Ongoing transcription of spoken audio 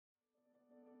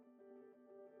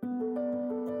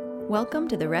Welcome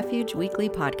to the Refuge Weekly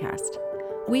Podcast.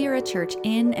 We are a church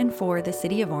in and for the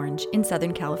city of Orange in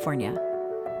Southern California.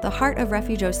 The heart of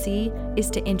Refuge OC is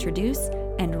to introduce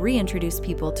and reintroduce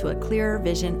people to a clearer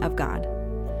vision of God.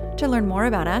 To learn more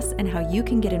about us and how you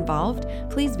can get involved,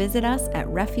 please visit us at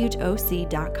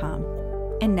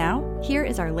refugeoc.com. And now, here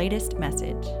is our latest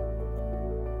message.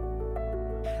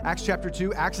 Acts chapter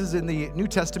 2. Acts is in the New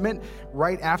Testament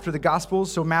right after the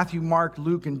Gospels. So Matthew, Mark,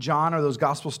 Luke, and John are those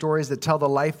gospel stories that tell the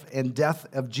life and death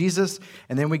of Jesus.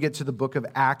 And then we get to the book of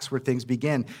Acts where things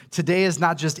begin. Today is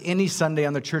not just any Sunday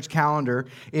on the church calendar.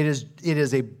 It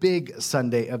is a big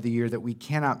Sunday of the year that we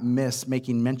cannot miss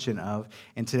making mention of.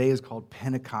 And today is called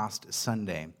Pentecost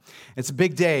Sunday. It's a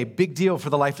big day, big deal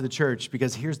for the life of the church,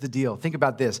 because here's the deal. Think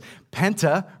about this.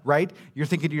 Penta, right? You're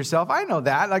thinking to yourself, I know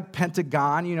that, like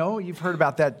Pentagon, you've heard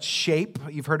about that shape.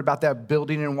 You've heard about that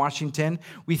building in Washington.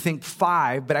 We think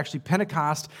 5, but actually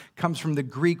Pentecost comes from the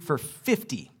Greek for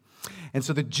 50. And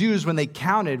so the Jews, when they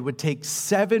counted, would take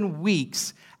 7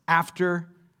 weeks after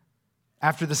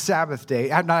the Sabbath day,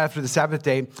 not after the Sabbath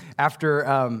day,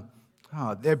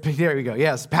 there we go.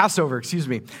 Yes, Passover, excuse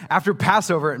me. After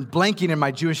Passover, and blanking in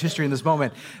my Jewish history in this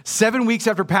moment, 7 weeks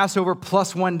after Passover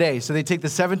plus 1 day. So they take the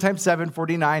 7 times 7,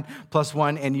 49, plus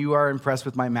 1, and you are impressed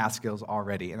with my math skills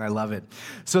already, and I love it.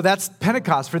 So that's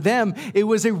Pentecost. For them, it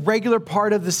was a regular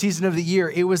part of the season of the year.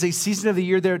 It was a season of the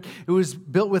year that it was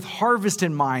built with harvest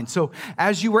in mind. So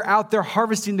as you were out there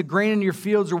harvesting the grain in your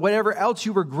fields or whatever else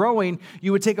you were growing,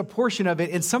 you would take a portion of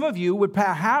it, and some of you would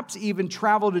perhaps even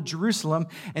travel to Jerusalem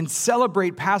and celebrate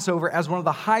Passover as one of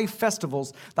the high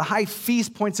festivals, the high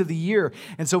feast points of the year.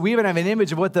 And so we even have an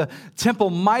image of what the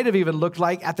temple might have even looked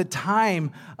like at the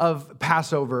time of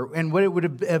Passover and what it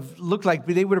would have looked like.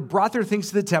 They would have brought their things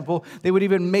to the temple. They would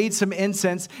have even made some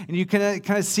incense. And you can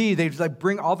kind of see, they'd like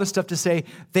bring all the stuff to say,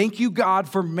 thank you, God,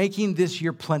 for making this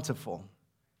year plentiful.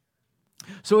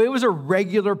 So it was a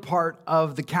regular part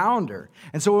of the calendar.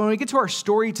 And so when we get to our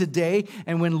story today,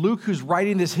 and when Luke, who's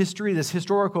writing this history, this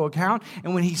historical account,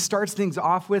 and when he starts things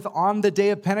off with on the day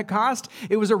of Pentecost,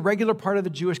 it was a regular part of the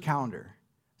Jewish calendar.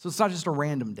 So it's not just a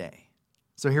random day.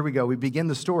 So here we go. We begin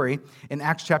the story in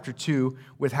Acts chapter 2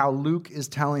 with how Luke is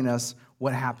telling us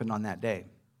what happened on that day.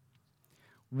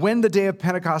 When the day of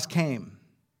Pentecost came,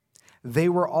 they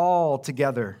were all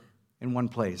together in one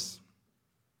place.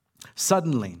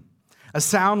 Suddenly, a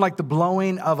sound like the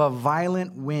blowing of a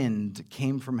violent wind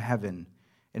came from heaven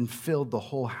and filled the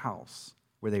whole house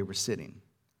where they were sitting.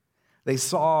 They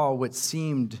saw what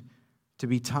seemed to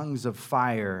be tongues of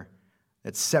fire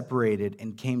that separated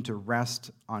and came to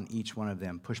rest on each one of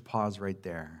them. Push pause right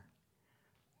there.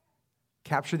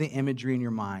 Capture the imagery in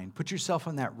your mind. Put yourself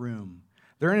in that room.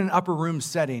 They're in an upper room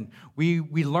setting. We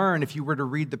learn, if you were to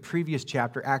read the previous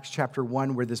chapter, Acts chapter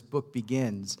 1, where this book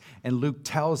begins, and Luke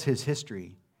tells his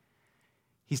history.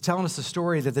 He's telling us the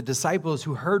story that the disciples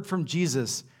who heard from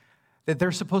Jesus, that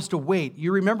they're supposed to wait.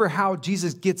 You remember how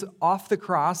Jesus gets off the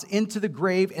cross into the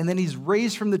grave, and then he's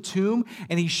raised from the tomb,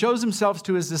 and he shows himself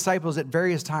to his disciples at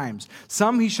various times.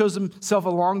 Some he shows himself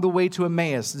along the way to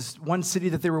Emmaus, this one city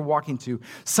that they were walking to.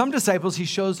 Some disciples he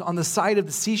shows on the side of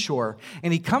the seashore,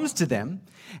 and he comes to them,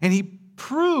 and he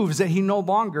proves that he no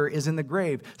longer is in the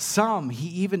grave. Some, he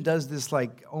even does this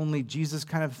like only Jesus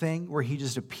kind of thing where he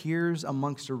just appears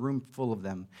amongst a room full of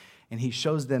them and he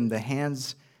shows them the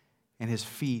hands and his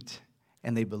feet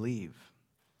and they believe.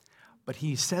 But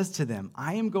he says to them,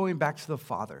 I am going back to the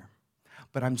Father,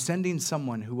 but I'm sending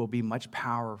someone who will be much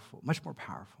more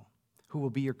powerful, who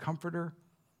will be your comforter.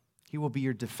 He will be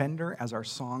your defender, as our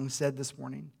song said this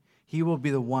morning. He will be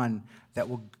the one that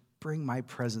will bring my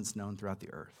presence known throughout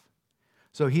the earth.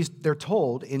 So they're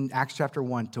told in Acts chapter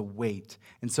 1 to wait.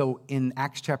 And so in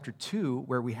Acts chapter 2,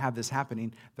 where we have this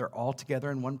happening, they're all together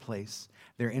in one place.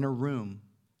 They're in a room,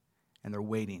 and they're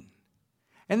waiting.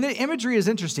 And the imagery is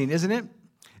interesting, isn't it?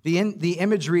 The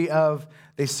imagery of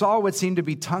they saw what seemed to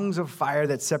be tongues of fire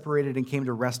that separated and came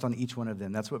to rest on each one of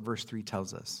them. That's what verse 3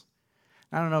 tells us.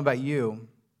 I don't know about you.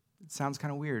 It sounds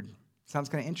kind of weird. It sounds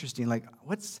kind of interesting. Like,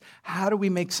 how do we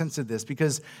make sense of this?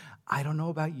 Because I don't know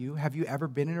about you. Have you ever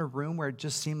been in a room where it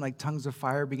just seemed like tongues of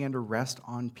fire began to rest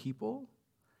on people?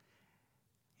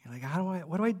 You're like,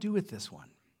 what do I do with this one?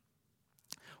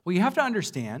 Well, you have to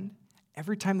understand,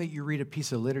 every time that you read a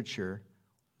piece of literature,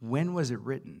 when was it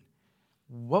written?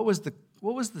 What was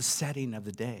the setting of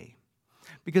the day?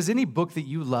 Because any book that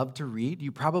you love to read,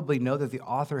 you probably know that the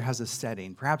author has a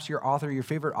setting. Perhaps your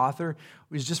favorite author,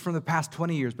 was just from the past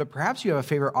 20 years, but perhaps you have a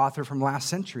favorite author from last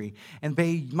century, and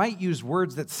they might use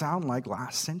words that sound like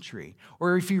last century.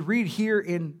 Or if you read here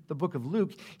in the book of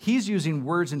Luke, he's using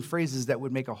words and phrases that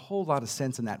would make a whole lot of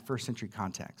sense in that first century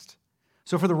context.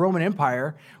 So for the Roman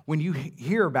Empire, when you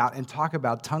hear about and talk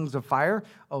about tongues of fire,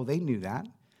 oh, they knew that.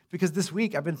 Because this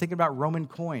week I've been thinking about Roman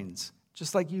coins,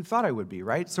 just like you thought I would be,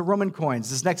 right? So Roman coins.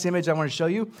 This next image I want to show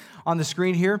you on the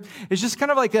screen here is just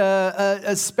kind of like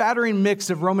a spattering mix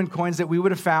of Roman coins that we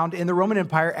would have found in the Roman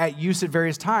Empire at use at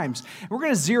various times. And we're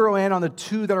going to zero in on the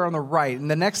two that are on the right.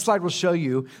 And the next slide will show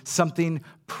you something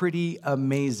pretty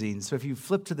amazing. So if you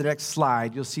flip to the next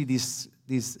slide, you'll see these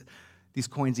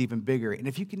coins even bigger. And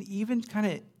if you can even kind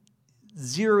of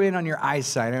zero in on your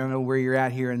eyesight, I don't know where you're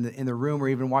at here in the room or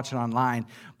even watching online,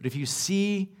 but if you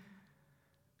see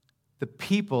the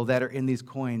people that are in these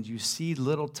coins, you see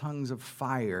little tongues of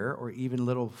fire or even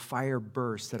little fire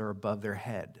bursts that are above their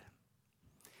head.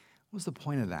 What's the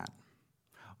point of that?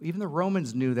 Even the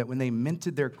Romans knew that when they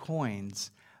minted their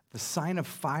coins, the sign of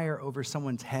fire over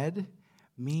someone's head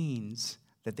means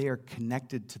that they are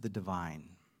connected to the divine.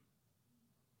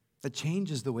 That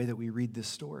changes the way that we read this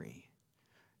story.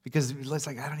 Because it's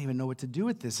like, I don't even know what to do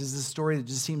with this. Is this a story that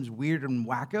just seems weird and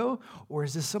wacko? Or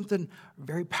is this something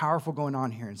very powerful going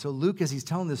on here? And so Luke, as he's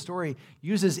telling this story,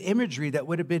 uses imagery that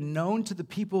would have been known to the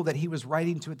people that he was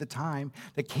writing to at the time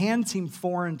that can seem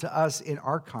foreign to us in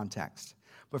our context.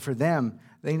 But for them,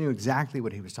 they knew exactly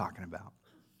what he was talking about.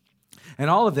 And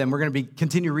all of them, we're going to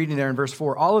continue reading there in verse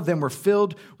 4, all of them were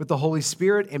filled with the Holy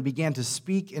Spirit and began to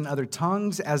speak in other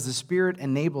tongues as the Spirit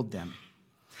enabled them.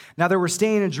 Now there were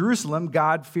staying in Jerusalem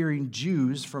God-fearing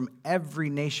Jews from every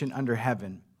nation under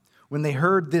heaven. When they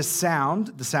heard this sound,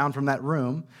 the sound from that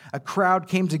room, a crowd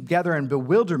came together in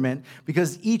bewilderment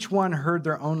because each one heard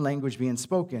their own language being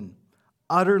spoken.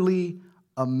 Utterly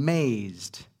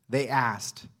amazed, they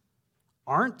asked,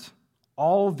 "Aren't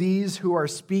all these who are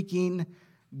speaking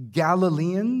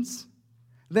Galileans?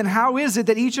 Then how is it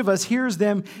that each of us hears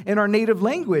them in our native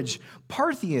language?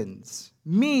 Parthians,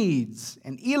 Medes,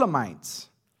 and Elamites,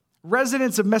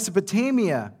 residents of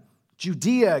Mesopotamia,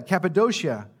 Judea,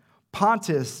 Cappadocia,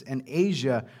 Pontus and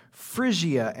Asia,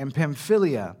 Phrygia and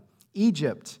Pamphylia,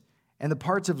 Egypt, and the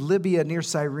parts of Libya near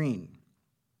Cyrene.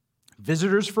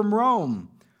 Visitors from Rome,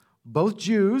 both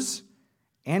Jews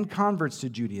and converts to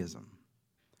Judaism.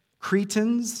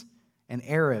 Cretans and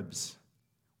Arabs.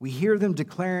 We hear them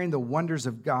declaring the wonders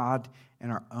of God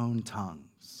in our own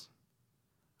tongues."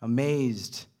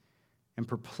 Amazed and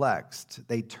perplexed,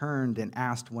 they turned and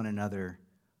asked one another,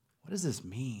 "What does this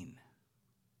mean?"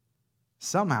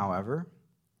 Some, however,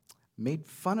 made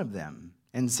fun of them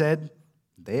and said,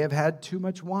 "They have had too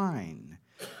much wine."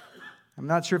 I'm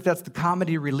not sure if that's the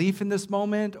comedy relief in this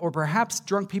moment, or perhaps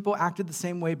drunk people acted the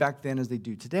same way back then as they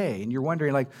do today. And you're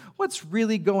wondering, like, what's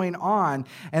really going on?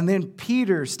 And then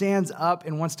Peter stands up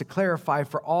and wants to clarify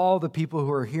for all the people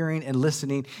who are hearing and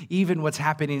listening, even what's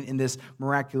happening in this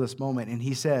miraculous moment. And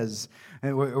he says,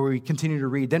 and we continue to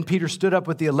read, "Then Peter stood up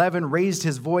with the 11, raised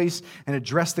his voice, and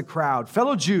addressed the crowd.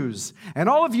 'Fellow Jews, and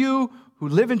all of you who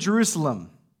live in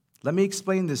Jerusalem, let me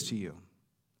explain this to you.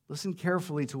 Listen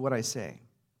carefully to what I say.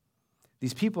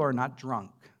 These people are not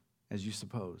drunk, as you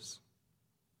suppose.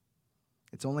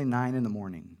 It's only 9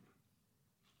 a.m.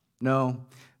 No,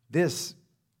 this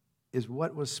is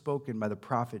what was spoken by the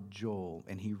prophet Joel,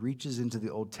 and he reaches into the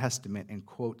Old Testament and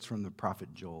quotes from the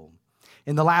prophet Joel.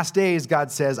 In the last days, God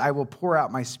says, I will pour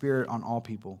out my Spirit on all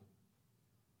people.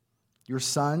 Your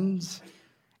sons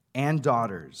and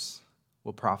daughters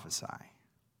will prophesy.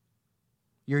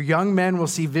 Your young men will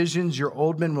see visions, your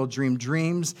old men will dream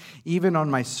dreams. Even on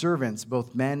my servants,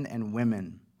 both men and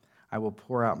women, I will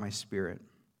pour out my Spirit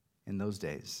in those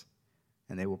days,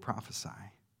 and they will prophesy.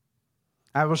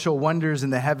 I will show wonders in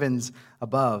the heavens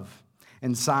above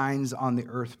and signs on the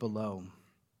earth below.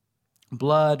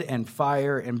 Blood and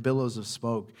fire and billows of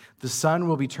smoke. The sun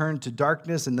will be turned to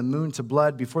darkness and the moon to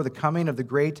blood before the coming of the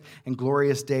great and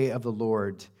glorious day of the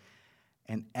Lord.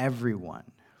 And everyone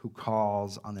who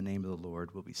calls on the name of the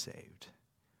Lord will be saved."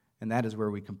 And that is where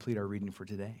we complete our reading for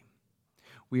today.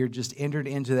 We are just entered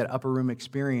into that upper room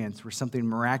experience where something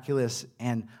miraculous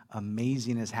and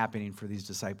amazing is happening for these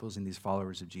disciples and these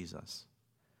followers of Jesus.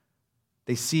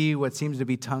 They see what seems to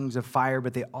be tongues of fire,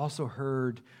 but they also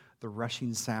heard the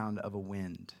rushing sound of a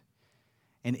wind.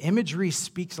 And imagery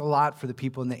speaks a lot for the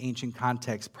people in the ancient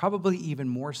context, probably even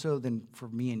more so than for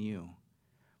me and you.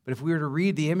 But if we were to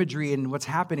read the imagery and what's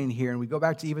happening here, and we go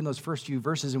back to even those first few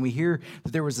verses, and we hear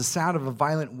that there was the sound of a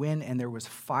violent wind and there was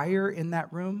fire in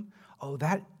that room, oh,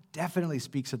 that definitely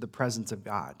speaks of the presence of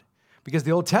God. Because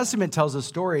the Old Testament tells us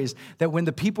stories that when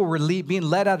the people were being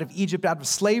led out of Egypt, out of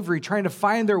slavery, trying to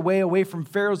find their way away from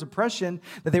Pharaoh's oppression,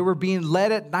 that they were being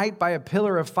led at night by a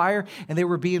pillar of fire, and they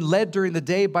were being led during the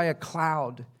day by a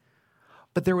cloud.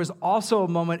 But there was also a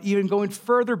moment, even going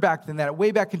further back than that,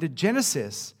 way back into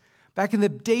Genesis, Back in the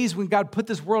days when God put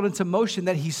this world into motion,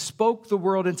 that he spoke the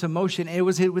world into motion, and it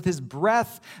was with his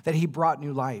breath that he brought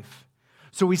new life.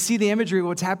 So we see the imagery of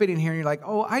what's happening here, and you're like,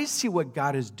 oh, I see what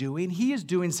God is doing. He is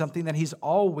doing something that he's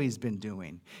always been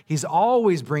doing. He's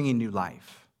always bringing new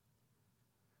life.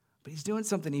 But he's doing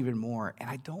something even more, and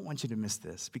I don't want you to miss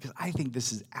this, because I think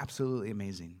this is absolutely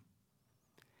amazing.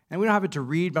 And we don't have it to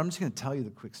read, but I'm just going to tell you the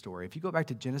quick story. If you go back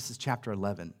to Genesis chapter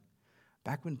 11,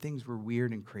 back when things were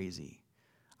weird and crazy,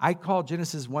 I call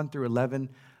Genesis 1 through 11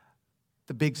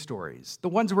 the big stories, the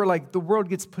ones where like the world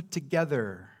gets put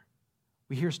together.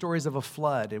 We hear stories of a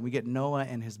flood, and we get Noah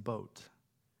and his boat.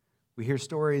 We hear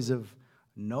stories of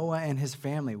Noah and his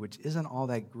family, which isn't all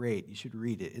that great. You should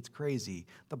read it. It's crazy.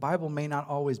 The Bible may not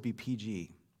always be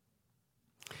PG.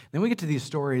 Then we get to these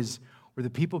stories where the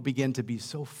people begin to be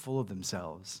so full of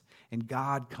themselves, and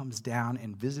God comes down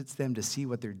and visits them to see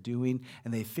what they're doing,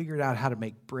 and they figured out how to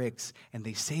make bricks, and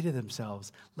they say to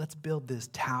themselves, let's build this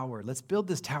tower. Let's build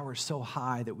this tower so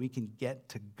high that we can get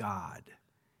to God.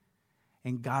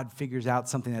 And God figures out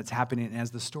something that's happening, and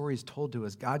as the story is told to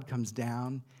us, God comes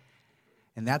down,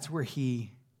 and that's where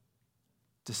he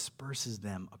disperses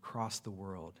them across the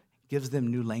world, gives them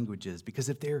new languages, because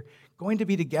if they're going to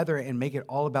be together and make it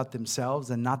all about themselves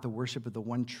and not the worship of the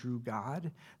one true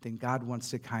God, then God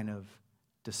wants to kind of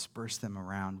disperse them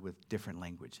around with different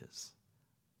languages.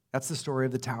 That's the story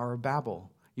of the Tower of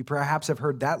Babel. You perhaps have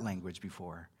heard that language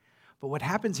before. But what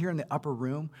happens here in the upper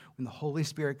room, when the Holy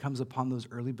Spirit comes upon those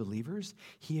early believers,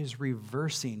 he is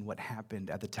reversing what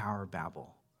happened at the Tower of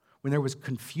Babel. When there was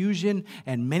confusion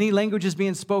and many languages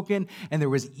being spoken and there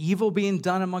was evil being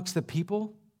done amongst the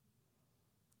people,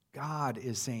 God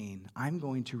is saying, I'm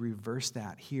going to reverse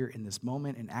that here in this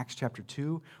moment in Acts chapter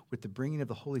 2 with the bringing of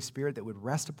the Holy Spirit that would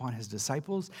rest upon his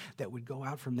disciples that would go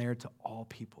out from there to all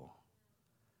people.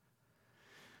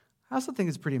 I also think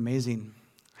it's pretty amazing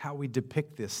how we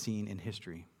depict this scene in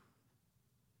history.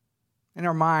 In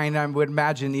our mind, I would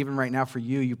imagine even right now for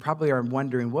you, you probably are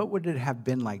wondering, what would it have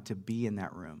been like to be in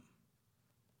that room?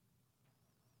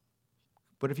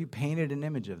 What if you painted an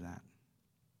image of that?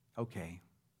 Okay,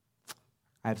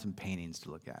 I have some paintings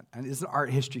to look at. And it's an art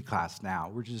history class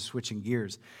now. We're just switching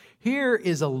gears. Here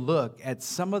is a look at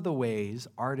some of the ways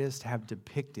artists have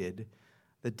depicted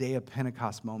the day of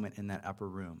Pentecost moment in that upper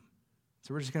room.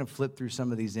 So we're just going to flip through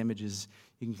some of these images.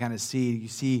 You can kind of see, you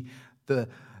see the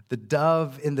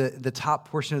dove in the top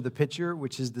portion of the picture,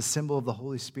 which is the symbol of the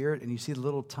Holy Spirit, and you see the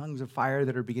little tongues of fire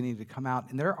that are beginning to come out.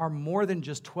 And there are more than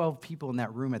just 12 people in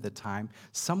that room at the time.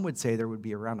 Some would say there would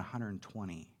be around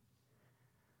 120.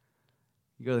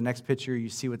 You go to the next picture, you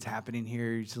see what's happening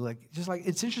here. It's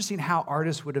it's interesting how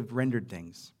artists would have rendered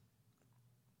things.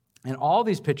 And all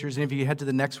these pictures, and if you head to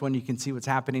the next one, you can see what's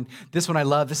happening. This one I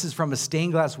love. This is from a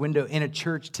stained glass window in a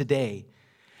church today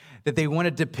that they want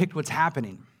to depict what's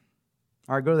happening.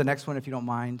 All right, go to the next one if you don't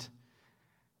mind.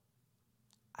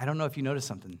 I don't know if you noticed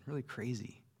something really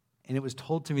crazy. And it was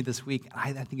told to me this week.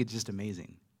 I think it's just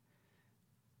amazing.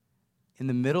 In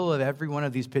the middle of every one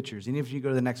of these pictures, even if you go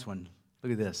to the next one,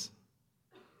 look at this.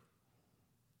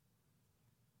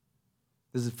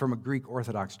 This is from a Greek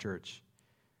Orthodox church.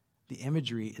 The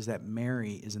imagery is that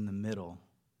Mary is in the middle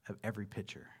of every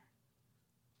picture.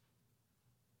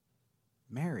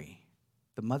 Mary,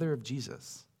 the mother of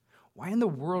Jesus. Why in the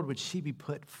world would she be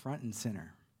put front and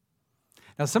center?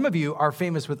 Now, some of you are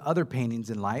famous with other paintings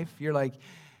in life. You're like,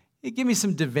 hey, give me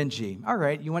some Da Vinci. All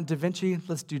right, you want Da Vinci?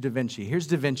 Let's do Da Vinci. Here's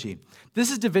Da Vinci.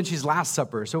 This is Da Vinci's Last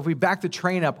Supper. So if we back the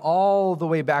train up all the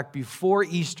way back before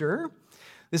Easter,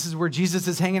 this is where Jesus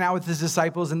is hanging out with his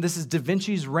disciples, and this is Da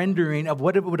Vinci's rendering of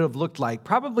what it would have looked like.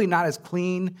 Probably not as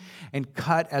clean and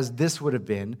cut as this would have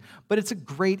been, but it's a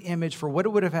great image for what it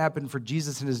would have happened for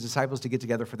Jesus and his disciples to get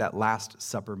together for that Last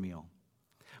Supper meal.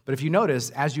 But if you notice,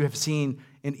 as you have seen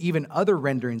in even other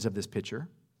renderings of this picture,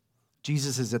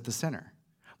 Jesus is at the center.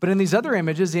 But in these other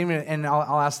images, and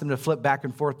I'll ask them to flip back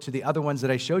and forth to the other ones that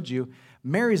I showed you,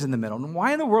 Mary's in the middle. And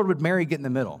why in the world would Mary get in the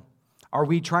middle? Are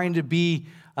we trying to be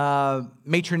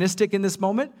matronistic in this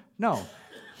moment? No.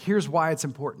 Here's why it's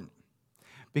important.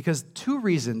 Because two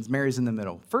reasons Mary's in the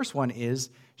middle. First one is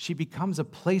she becomes a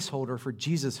placeholder for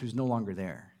Jesus who's no longer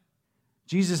there.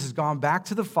 Jesus has gone back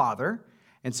to the Father,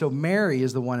 and so Mary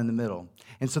is the one in the middle.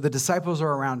 And so the disciples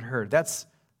are around her. That's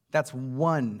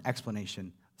one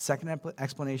explanation. Second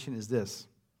explanation is this.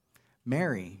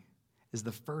 Mary is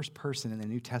the first person in the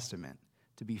New Testament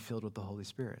to be filled with the Holy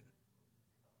Spirit.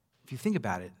 If you think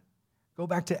about it, go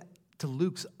back to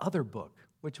Luke's other book,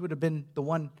 which would have been the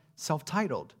one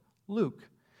self-titled, Luke.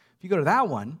 If you go to that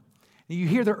one, and you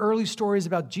hear the early stories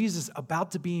about Jesus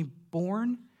about to be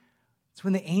born, it's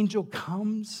when the angel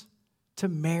comes to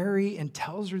Mary and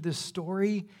tells her this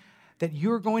story that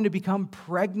you're going to become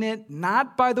pregnant,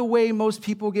 not by the way most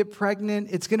people get pregnant.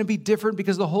 It's going to be different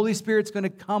because the Holy Spirit's going to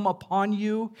come upon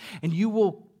you and you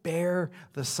will bear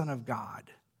the Son of God.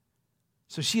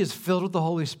 So she is filled with the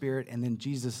Holy Spirit, and then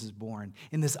Jesus is born.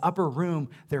 In this upper room,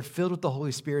 they're filled with the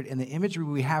Holy Spirit, and the imagery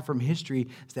we have from history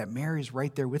is that Mary's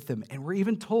right there with them. And we're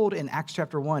even told in Acts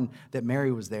chapter 1 that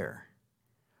Mary was there.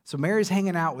 So Mary's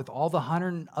hanging out with all the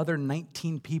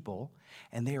 119 people,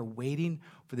 and they are waiting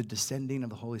for the descending of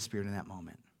the Holy Spirit in that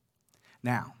moment.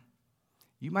 Now,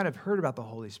 you might have heard about the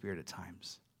Holy Spirit at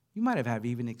times. You might have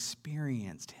even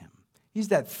experienced him. He's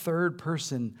that third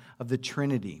person of the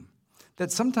Trinity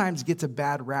that sometimes gets a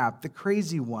bad rap, the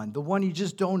crazy one, the one you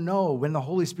just don't know. When the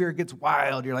Holy Spirit gets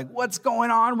wild, you're like, what's going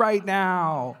on right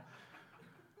now?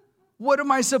 What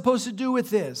am I supposed to do with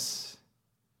this?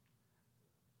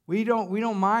 We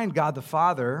don't mind God the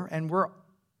Father, and we're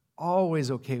always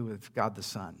okay with God the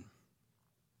Son.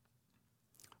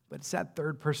 But it's that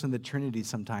third person of the Trinity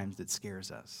sometimes that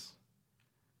scares us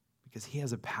because he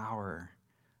has a power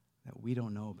that we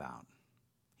don't know about.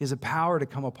 He has a power to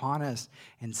come upon us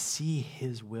and see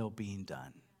his will being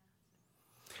done.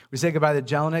 We say goodbye to the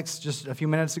Jelenics just a few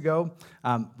minutes ago.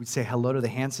 We say hello to the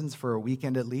Hansons for a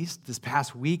weekend at least. This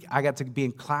past week, I got to be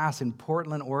in class in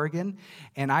Portland, Oregon,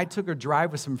 and I took a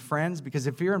drive with some friends because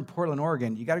if you're in Portland,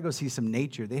 Oregon, you got to go see some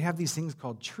nature. They have these things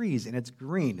called trees, and it's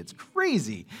green. It's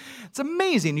crazy. It's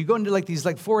amazing. You go into these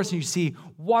forests, and you see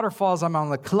waterfalls. I'm on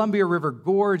the Columbia River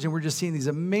Gorge, and we're just seeing these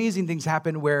amazing things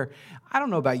happen where, I don't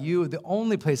know about you, the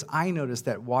only place I notice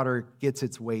that water gets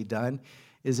its way done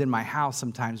is in my house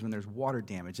sometimes when there's water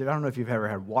damage. I don't know if you've ever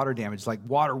had water damage, like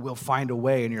water will find a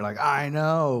way, and you're like, I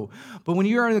know. But when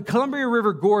you're in the Columbia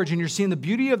River Gorge and you're seeing the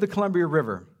beauty of the Columbia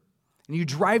River, and you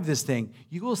drive this thing,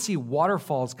 you will see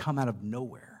waterfalls come out of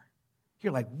nowhere.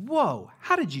 You're like, whoa,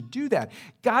 how did you do that?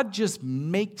 God just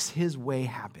makes his way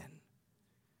happen.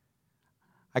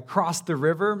 I crossed the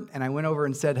river, and I went over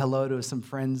and said hello to some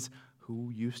friends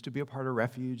who used to be a part of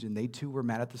Refuge, and they too were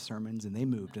mad at the sermons, and they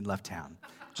moved and left town.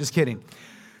 Just kidding.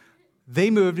 They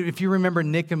moved, if you remember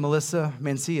Nick and Melissa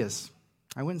Mancias,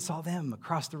 I went and saw them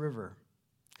across the river.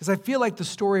 Because I feel like the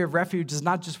story of Refuge is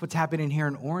not just what's happening here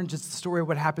in Orange, it's the story of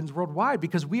what happens worldwide,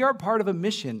 because we are part of a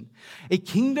mission, a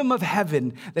kingdom of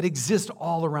heaven that exists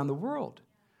all around the world.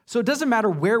 So it doesn't matter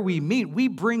where we meet, we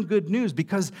bring good news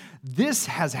because this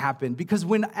has happened. Because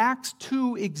when Acts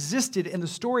 2 existed and the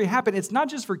story happened, it's not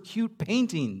just for cute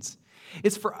paintings.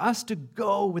 It's for us to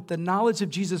go with the knowledge of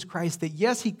Jesus Christ that,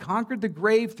 yes, he conquered the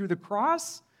grave through the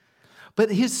cross, but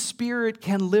his Spirit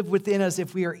can live within us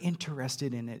if we are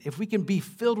interested in it, if we can be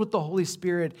filled with the Holy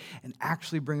Spirit and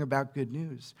actually bring about good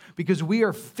news. Because we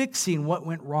are fixing what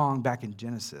went wrong back in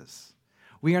Genesis.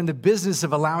 We are in the business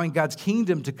of allowing God's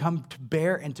kingdom to come to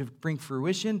bear and to bring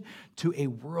fruition to a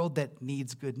world that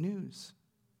needs good news.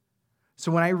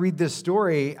 So when I read this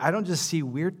story, I don't just see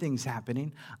weird things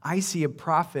happening. I see a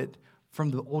prophet from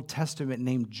the Old Testament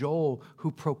named Joel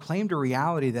who proclaimed a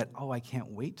reality that, I can't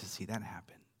wait to see that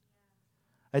happen.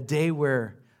 A day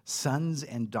where sons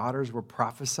and daughters will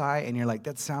prophesy, and you're like,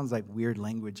 that sounds like weird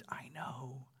language. I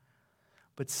know.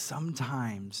 But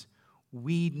sometimes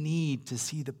we need to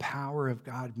see the power of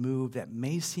God move that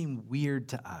may seem weird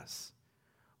to us,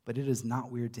 but it is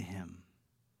not weird to him.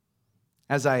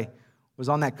 As I was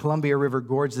on that Columbia River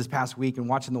Gorge this past week and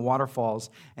watching the waterfalls,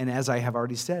 and as I have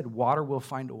already said, water will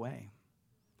find a way.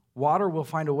 Water will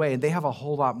find a way, and they have a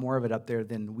whole lot more of it up there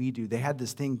than we do. They had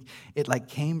this thing, it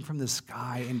came from the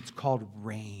sky, and it's called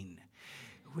rain.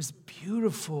 It was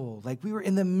beautiful. We were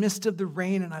in the midst of the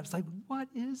rain, and I was like, what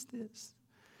is this?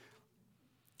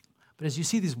 But as you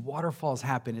see these waterfalls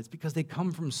happen, it's because they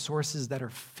come from sources that are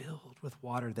filled with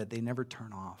water that they never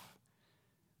turn off.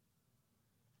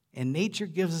 And nature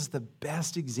gives us the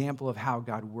best example of how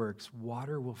God works.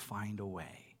 Water will find a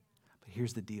way. But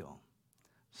here's the deal.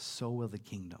 So will the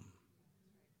kingdom.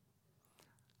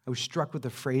 I was struck with a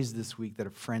phrase this week that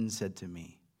a friend said to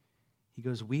me. He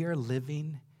goes, we are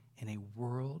living in a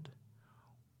world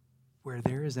where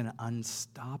there is an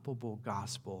unstoppable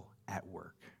gospel at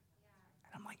work.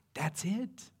 And I'm like, that's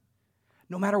it.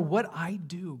 No matter what I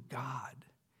do, God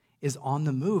is on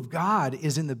the move. God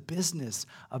is in the business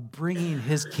of bringing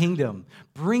his kingdom,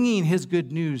 bringing his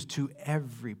good news to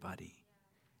everybody.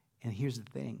 And here's the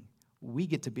thing. We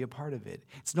get to be a part of it.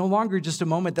 It's no longer just a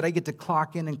moment that I get to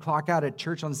clock in and clock out at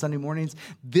church on Sunday mornings.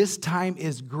 This time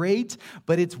is great,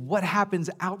 but it's what happens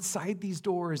outside these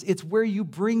doors. It's where you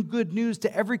bring good news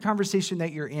to every conversation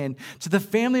that you're in, to the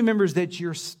family members that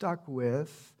you're stuck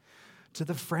with, to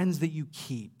the friends that you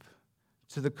keep,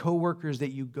 to the coworkers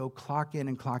that you go clock in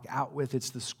and clock out with. It's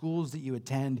the schools that you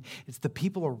attend. It's the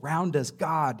people around us.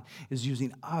 God is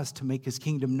using us to make his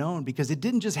kingdom known, because it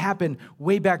didn't just happen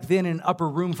way back then in an upper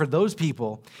room for those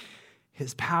people.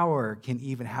 His power can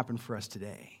even happen for us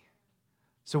today.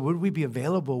 So would we be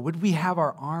available? Would we have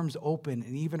our arms open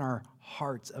and even our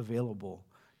hearts available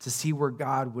to see where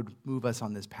God would move us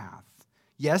on this path?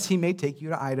 Yes, he may take you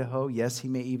to Idaho. Yes, he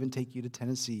may even take you to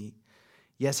Tennessee.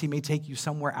 Yes, he may take you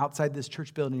somewhere outside this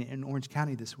church building in Orange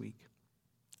County this week.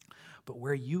 But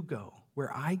where you go,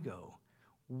 where I go,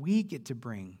 we get to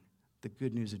bring the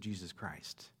good news of Jesus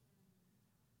Christ.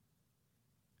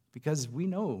 Because we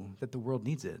know that the world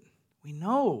needs it. We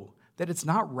know that it's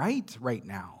not right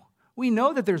now. We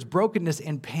know that there's brokenness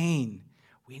and pain.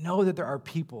 We know that there are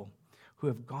people who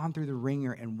have gone through the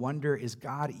ringer and wonder, is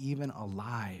God even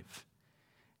alive?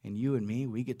 And you and me,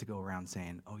 we get to go around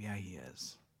saying, oh yeah, he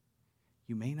is.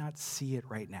 You may not see it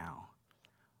right now,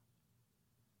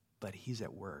 but he's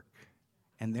at work.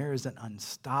 And there is an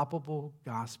unstoppable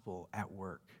gospel at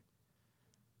work.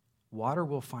 Water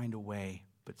will find a way,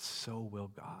 but so will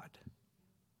God.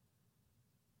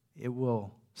 It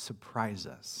will surprise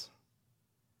us.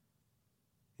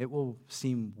 It will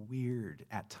seem weird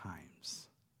at times.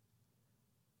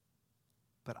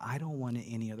 But I don't want it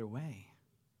any other way.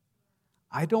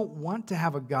 I don't want to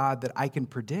have a God that I can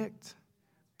predict.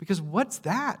 Because what's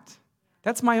that?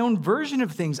 That's my own version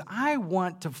of things. I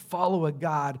want to follow a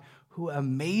God who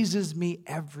amazes me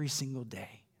every single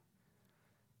day.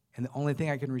 And the only thing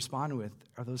I can respond with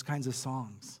are those kinds of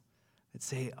songs that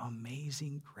say,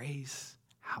 amazing grace,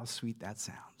 how sweet that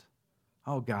sound.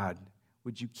 Oh God,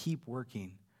 would you keep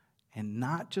working, and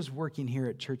not just working here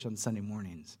at church on Sunday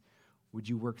mornings. Would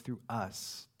you work through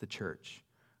us, the church,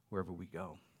 wherever we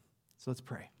go? So let's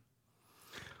pray.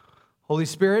 Holy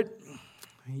Spirit,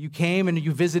 you came and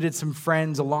you visited some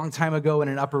friends a long time ago in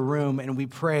an upper room, and we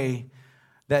pray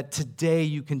that today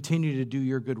you continue to do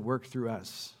your good work through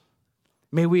us.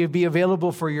 May we be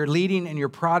available for your leading and your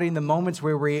prodding, the moments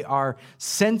where we are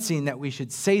sensing that we should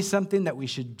say something, that we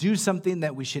should do something,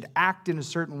 that we should act in a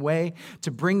certain way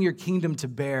to bring your kingdom to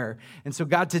bear. And so,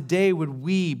 God, today would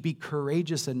we be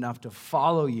courageous enough to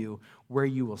follow you where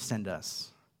you will send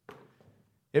us.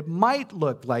 It might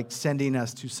look like sending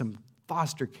us to some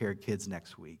foster care kids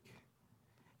next week.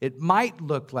 It might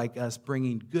look like us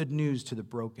bringing good news to the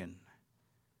broken.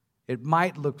 It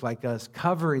might look like us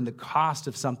covering the cost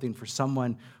of something for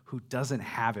someone who doesn't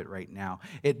have it right now.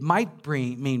 It might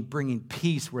mean bringing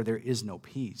peace where there is no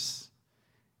peace.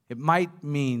 It might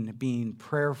mean being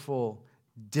prayerful,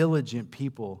 diligent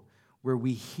people where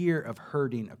we hear of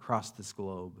hurting across this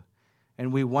globe.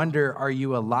 And we wonder, are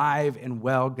you alive and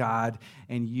well, God?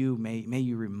 And may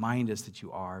you remind us that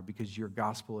you are, because your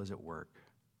gospel is at work.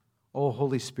 Oh,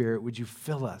 Holy Spirit, would you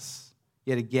fill us?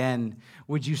 Yet again,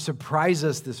 would you surprise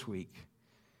us this week?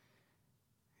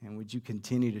 And would you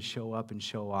continue to show up and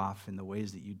show off in the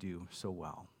ways that you do so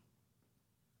well?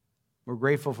 We're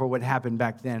grateful for what happened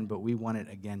back then, but we want it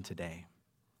again today.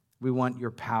 We want your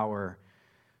power,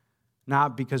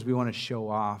 not because we want to show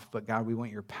off, but God, we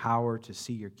want your power to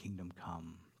see your kingdom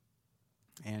come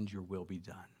and your will be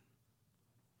done.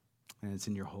 And it's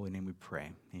in your holy name we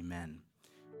pray. Amen.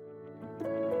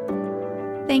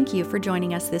 Thank you for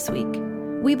joining us this week.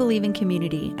 We believe in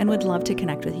community and would love to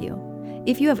connect with you.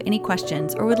 If you have any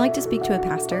questions or would like to speak to a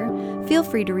pastor, feel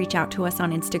free to reach out to us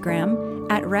on Instagram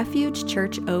at Refuge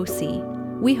Church OC.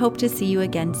 We hope to see you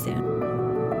again soon.